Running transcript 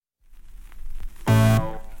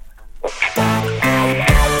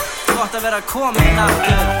gott að vera komin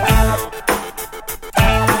aftur.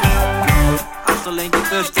 Allt og lengi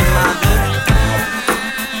burtu maður.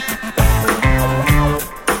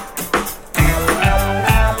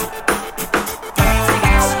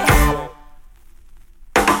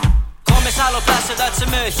 Sæl og blessuð öll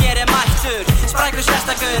sem hér mættur. Sprækur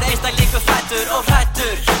sérstakur, einstaklíkur fættur og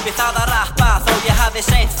hrættur við það að rappa þó ég hafi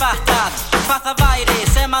seint fattað hvað það væri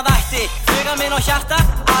sem að ætti huga minn og hjarta.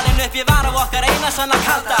 Alinn upp ég var á okkar eina sanna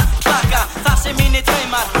kalda klaka þar sem mínir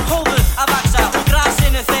draumar hófu að vaxa úr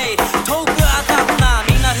grasinu þeir tóku að dafna.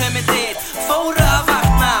 Mínar hugmyndir fóru að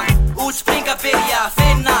vakna, útspringa byrja,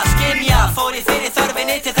 finna, skynja, fór í fyrir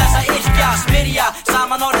þörfinni til þess að yrkja, smyrja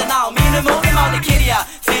saman orðin á mínu móðumáli kyrja,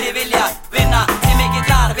 fyrir vilja vinna til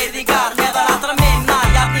mikillar virðingar meðal allra minna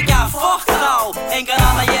jafningja. Fokk þá, engan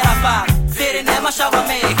annan ég rappa fyrir nema sjálfa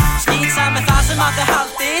mig. Skýtsam með það sem allir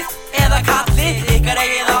haldið eða kallið ykkar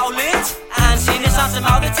eigið álit, en sýnir samt sem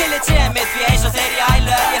áður tillit sé mitt, því eins og þeir í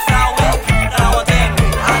ælu er ég frá ráðum,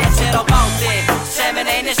 aðeins er á báti sem en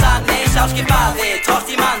eini sanni sjálfskipaði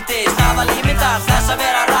tortímandi, staða límyndar þess að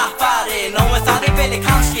vera rappari. Nógu það í bili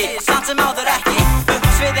kannski, samt sem áður ekki upp á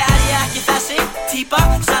sviði er ég ekki þessi típa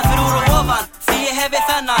sem fyrir úr og ofan, því ég hefi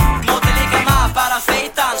þennan móti líka maður, bara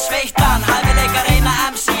feitan, sveittan hæfileika reyna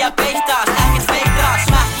MC að beitast, ekkert feitra,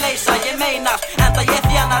 smekkleysa ég meinar, enda ég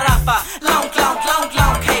því hann að rappa lang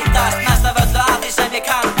heitast, mest af öllu að því sem ég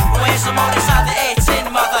kann, og eins og Móri sagði eitt sinn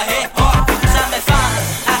var það hip-hop sem ég fann.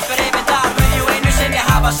 Ekkur eyvindar mun jú einu sinni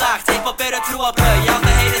hafa sagt hip-hop eru trúabröð, já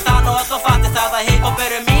það heyri það nú öll og fatti það að hip-hop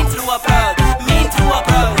eru mín trúabröð.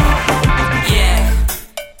 Ég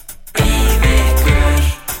býð ykkur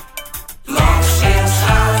loksins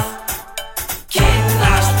að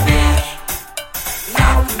kynnast mér,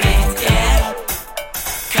 nafn mitt er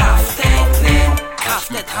Kafteinn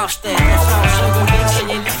Hafsteinn og frásögum mín sem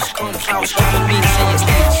ég lífskom, frásögum mín sem ég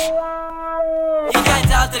stils. Ég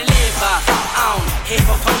gæti aldrei lifað án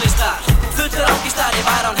hip-hop tónlistar, fullur ágistar ég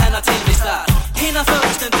væri án hennar tilvistar, hina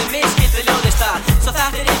fögrustundum misskildu ljóðlistar, svo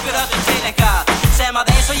þetta er ykkur öllum tileinkað sem að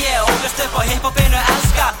eins og ég ólust upp á hip-hopinu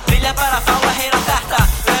elska, vilja bara fá að heyra þetta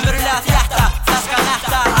raunverulega þétta, ferska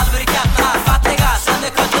netta, alvöru kjarna, fallega sem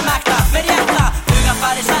þau köllum ekta, með rétta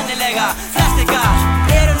hugafari sennilega, flestingar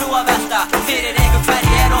eru nú að velta fyrir ykkur hver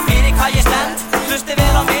ég er og fyrir hvað ég stend. Hlusti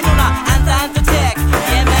vel á mig núna, enda endur tek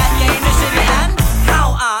ég með ekki einu sinni enn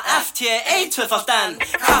K-A-F-T-E-2-N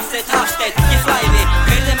Kafteinn Hafsteinn, ég flæði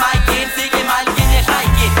hurði mækin, þykir mælgin ég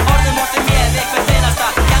hræki orðum móti mér ykkur finasta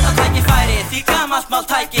gæta tækifæri, því gamalt mál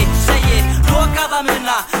tæki segir, lokað að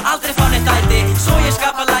munna, aldrei fá neitt æti, svo ég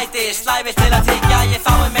skapa læti slæfist til að tryggja, ég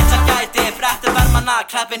fái mitt sem gæti brettu vermana,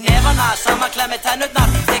 kreppi nefana samanklemmi tennurnar,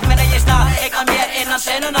 tek mér eigin stað eigna mér innan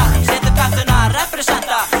senuna, setur pettuna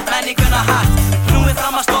representa, menninguna hatt knúið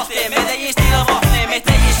fram að stolti, með eigin stíl á vopni mitt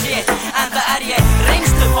eigin shit, enda er ég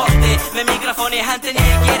reynslu bolti, með mikrofón í hendinni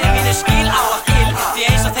ég gerir mínu skil á að gil, því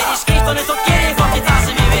eins og þeir í skýrtónu þá gerir ég fokki það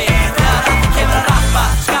sem ég vil, þegar ekki kemur að rappa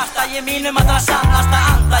skarta ég mínum að það sannast að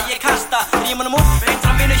anda, ég kasta rímunum út, beint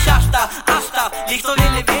frá mínu hjarta alltaf, líkt og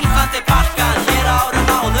villi vilfandi barkan, hér árum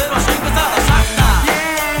áður og söngu það að sakna.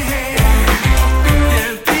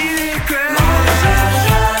 Ég býð ykkur loksins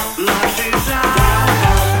að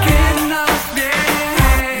kynnast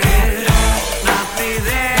mér, nafn mitt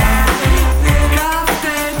er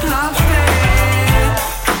Kafteinn Hafsteinn,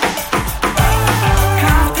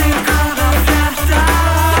 Kafteinn hvað að frétta.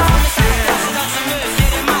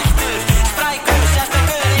 Hér mættur, sprækur,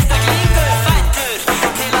 sérstakur, einstaklíkur, fættur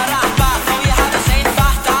til að rappa þó ég hafi seint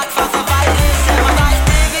fattað hvað það væri sem að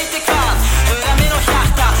ætti viti hvað, huga minn og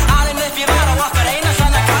hjarta, alinn upp ég var á okkar eina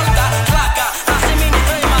sanna kalda klaka þar sem mínir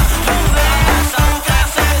draumar hófu að vaxa úr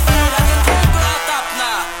grasinu þeir tóku að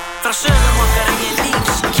dafna. Frá sögum okkar eigin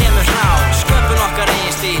lífs kemur hrá, sköpun okkar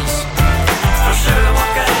eigin stíls. Frá sögum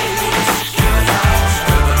okkar eigin lífs kemur hrá,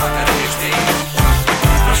 sköpun okkar eigin stíls.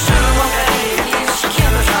 Frá sögum okkar eigin lífs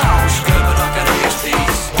kemur hrá, sköpun okkar eigin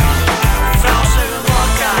stíls. Frá sögum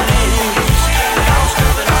okkar eigin lífs kemur hrá,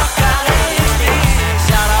 sköpun okkar eigin stíls.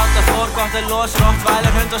 Shout-out á fórgóttir los,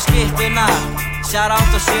 rottvælar, hund og skiptuna.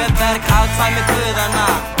 Shout-out á Sjöberg, afkvæmi guðana.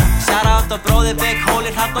 Shout-out á bróðir Big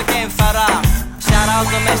Hole, hratt og geimfara.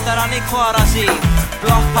 Shout-out á meistarann í Kvarasi,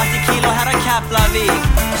 blokkparti kíló herra Keflavík.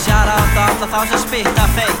 Shout-out á alla þá sem spitta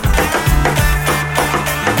feitt,